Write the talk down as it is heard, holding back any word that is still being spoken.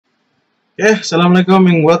Okay, Assalamualaikum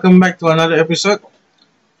and welcome back to another episode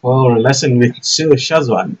for lesson with Sir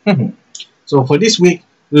Shazwan. So for this week,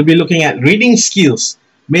 we'll be looking at reading skills,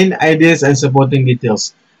 main ideas and supporting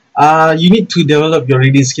details. You need to develop your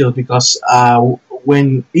reading skills because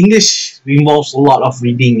when English involves a lot of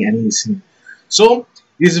reading and listening. So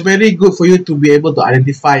it's very good for you to be able to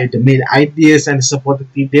identify the main ideas and supporting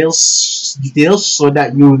details so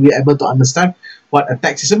that you will be able to understand what a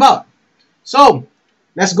text is about. So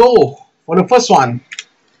let's go for the first one.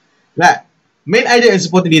 That main idea and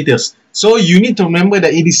supporting details. So you need to remember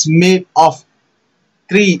that it is made of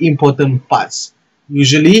three important parts,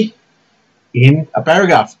 usually in a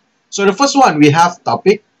paragraph. So the first one, we have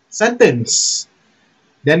topic, sentence.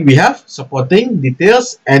 Then we have supporting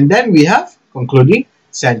details, and then we have concluding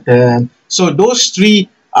sentence. So those three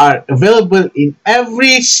are available in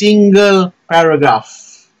every single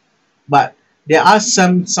paragraph. But there are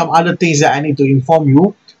some other things that I need to inform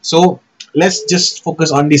you. So let's just focus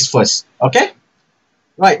on this first. Okay?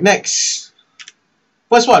 Right, next.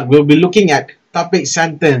 First one, we'll be looking at topic,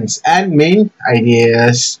 sentence, and main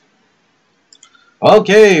ideas.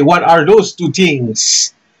 Okay, what are those two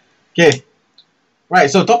things? Okay. Right,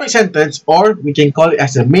 so topic, sentence, or we can call it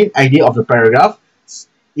as the main idea of the paragraph.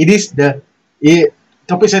 It is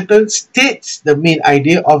topic, sentence states the main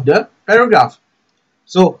idea of the paragraph.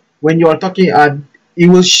 So when you are talking, it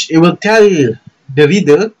will tell the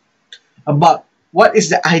reader about what is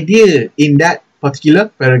the idea in that particular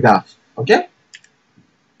paragraph. Okay.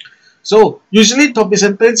 So usually topic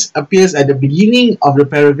sentence appears at the beginning of the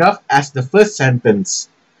paragraph as the first sentence.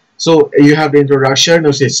 So you have the introduction,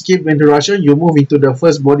 you say skip the introduction, you move into the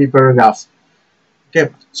first body paragraph.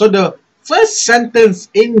 Okay. So the first sentence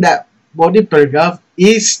in that body paragraph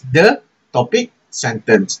is the topic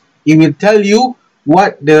sentence. It will tell you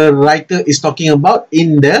what the writer is talking about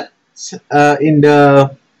in the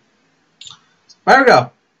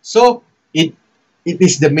paragraph. So it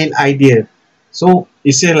is the main idea. So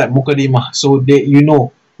it says like mukadimah. So you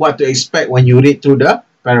know what to expect when you read through the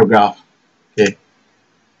paragraph. Okay.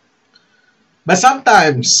 But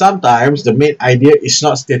sometimes the main idea is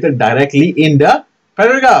not stated directly in the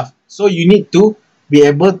paragraph. So you need to be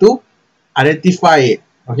able to identify it.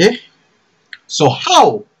 Okay. So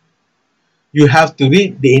how? You have to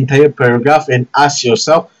read the entire paragraph and ask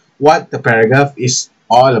yourself what the paragraph is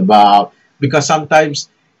all about. Because sometimes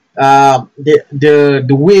the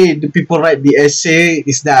way the people write the essay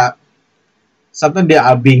is that sometimes they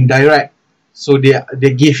are being direct. So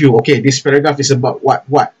they give you, okay, this paragraph is about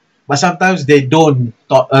what. But sometimes they don't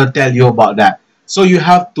tell you about that. So you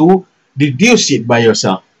have to deduce it by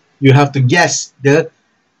yourself. You have to guess the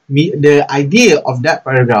idea of that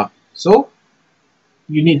paragraph. So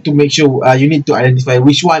you need to make sure you need to identify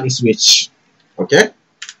which one is which. Okay.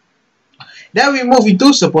 Then we move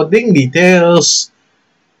into supporting details.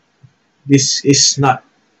 This is not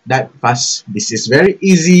that fast. This is very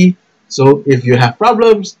easy. So if you have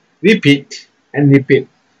problems, repeat and repeat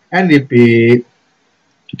and repeat.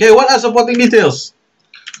 Okay, what are supporting details?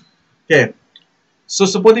 Okay, so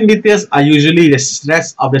supporting details are usually the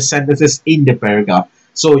rest of the sentences in the paragraph.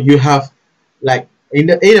 So you have, like, in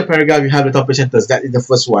the paragraph, you have the topic sentence. That is the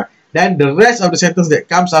first one. Then the rest of the sentence that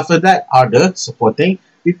comes after that are the supporting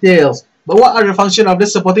details. But what are the function of the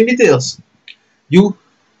supporting details? You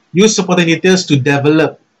use supporting details to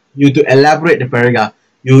develop, to elaborate the paragraph.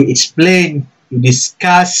 You explain, you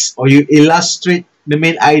discuss, or you illustrate the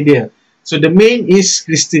main idea. So the main is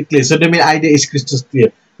crystal clear. So the main idea is crystal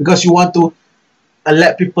clear because you want to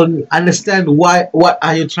let people understand what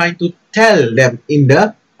are you trying to tell them in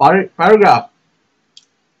the paragraph.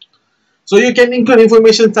 So you can include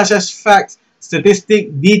information such as facts,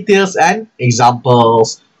 statistics, details, and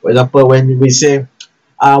examples. For example, when we say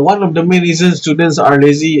one of the main reasons students are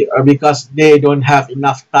lazy are because they don't have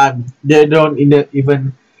enough time. They don't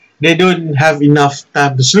have enough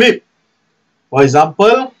time to sleep. For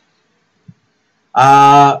example,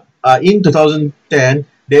 in 2010,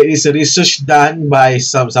 there is a research done by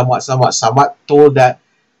somewhat told that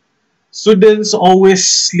students always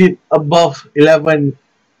sleep above 11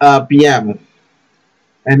 p.m.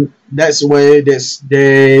 and that's why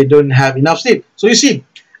they don't have enough sleep. So you see,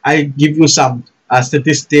 I give you some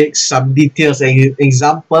statistics, some details, and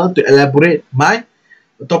example to elaborate my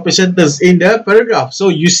topic sentence in the paragraph. So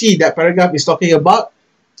you see that paragraph is talking about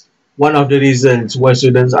one of the reasons why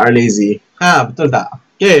students are lazy. Betul tak?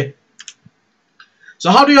 Okay. So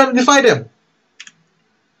how do you identify them?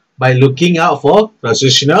 By looking out for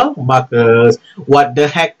transitional markers. What the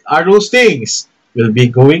heck are those things? We'll be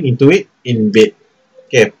going into it in a bit.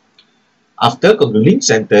 Okay. After concluding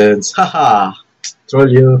sentence. Haha. Troll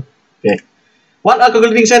you. Okay. What are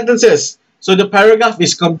concluding sentences? So the paragraph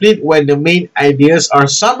is complete when the main ideas are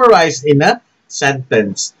summarized in a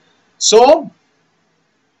sentence. So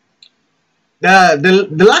the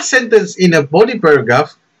last sentence in a body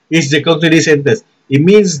paragraph is the concluding sentence. It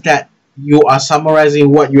means that you are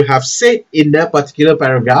summarizing what you have said in the particular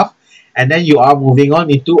paragraph, and then you are moving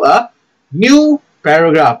on into a new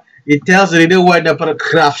paragraph. It tells the reader when the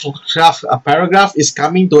paragraph is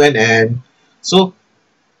coming to an end. So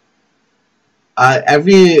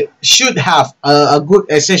every should have a good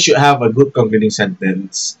essay should have a good concluding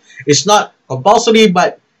sentence. It's not compulsory,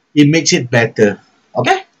 but it makes it better.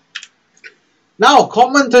 Okay. Now,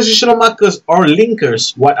 common transitional markers or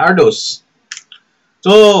linkers. What are those?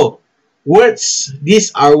 So, words.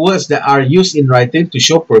 These are words that are used in writing to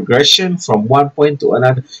show progression from one point to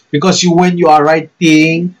another. Because when you are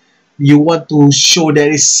writing, you want to show there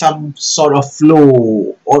is some sort of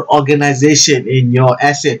flow or organization in your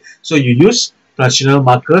essay. So, you use transitional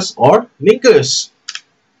markers or linkers.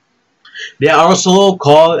 They are also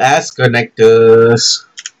called as connectors.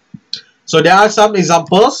 So, there are some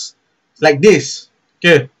examples like this.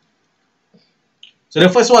 Okay. So the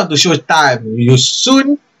first one, to show time, you use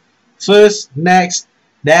soon, first, next,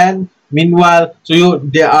 then, meanwhile. So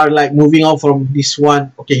they are like moving on from this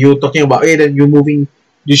one. Okay, you're talking about A, then you're moving.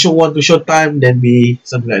 You want to show time, then B,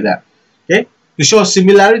 something like that. Okay. To show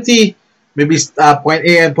similarity, maybe point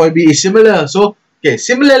A and point B is similar. So okay,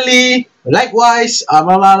 similarly, likewise, blah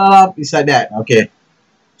blah blah blah, is like that. Okay.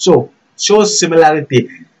 So show similarity.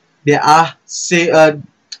 They are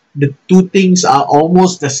the two things are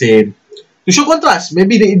almost the same. To show contrast,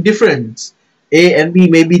 maybe the difference. A and B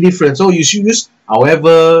may be different. So you should use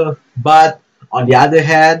however, but, on the other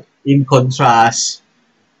hand, in contrast.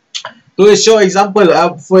 To show example,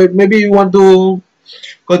 for maybe you want to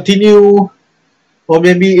continue, or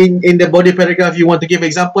maybe in the body paragraph you want to give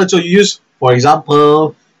example. So you use, for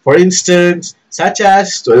example, for instance, such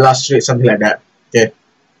as, to illustrate something like that. Okay.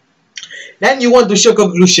 Then you want to show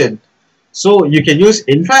conclusion. So you can use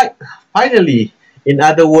in fact, finally. In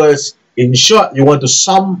other words, in short, you want to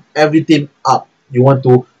sum everything up. You want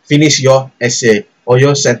to finish your essay or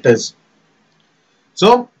your sentence.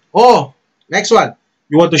 So, next one.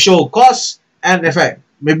 You want to show cause and effect.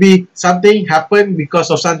 Maybe something happened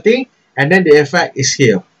because of something, and then the effect is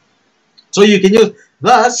here. So you can use,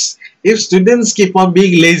 thus, if students keep on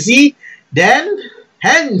being lazy, then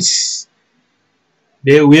hence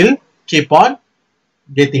they will keep on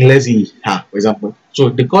getting lazy, for example. So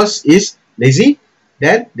the cause is lazy,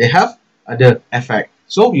 then they have other effect.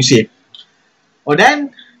 So you see, or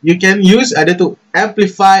then you can use either to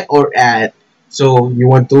amplify or add. So you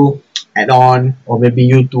want to add on, or maybe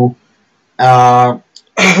you to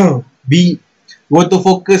you want to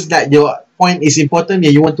focus that your point is important,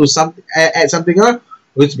 and you want to add something else,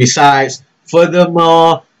 which besides,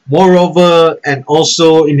 furthermore, moreover, and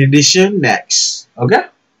also in addition, next.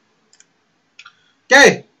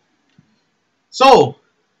 Okay, so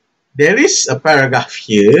there is a paragraph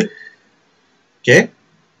here. Okay,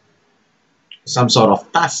 some sort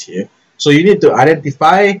of task here. So you need to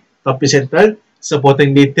identify topic sentence,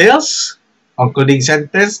 supporting details, concluding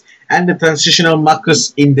sentence, and the transitional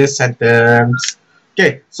markers in the sentence.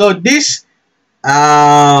 Okay, so this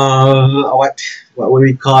what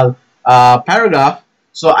we call paragraph.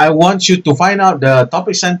 So I want you to find out the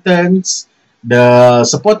topic sentence, the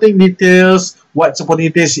supporting details, what supporting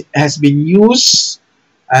details has been used,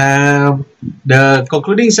 the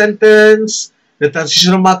concluding sentence, the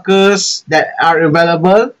transitional markers that are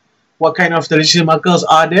available, what kind of transitional markers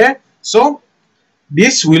are there. So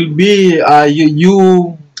this will be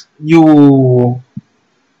you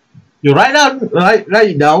write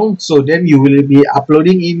it down, so then you will be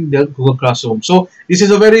uploading in the Google Classroom. So this is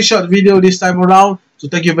a very short video this time around. So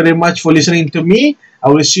thank you very much for listening to me. I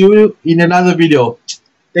will see you in another video.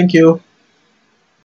 Thank you.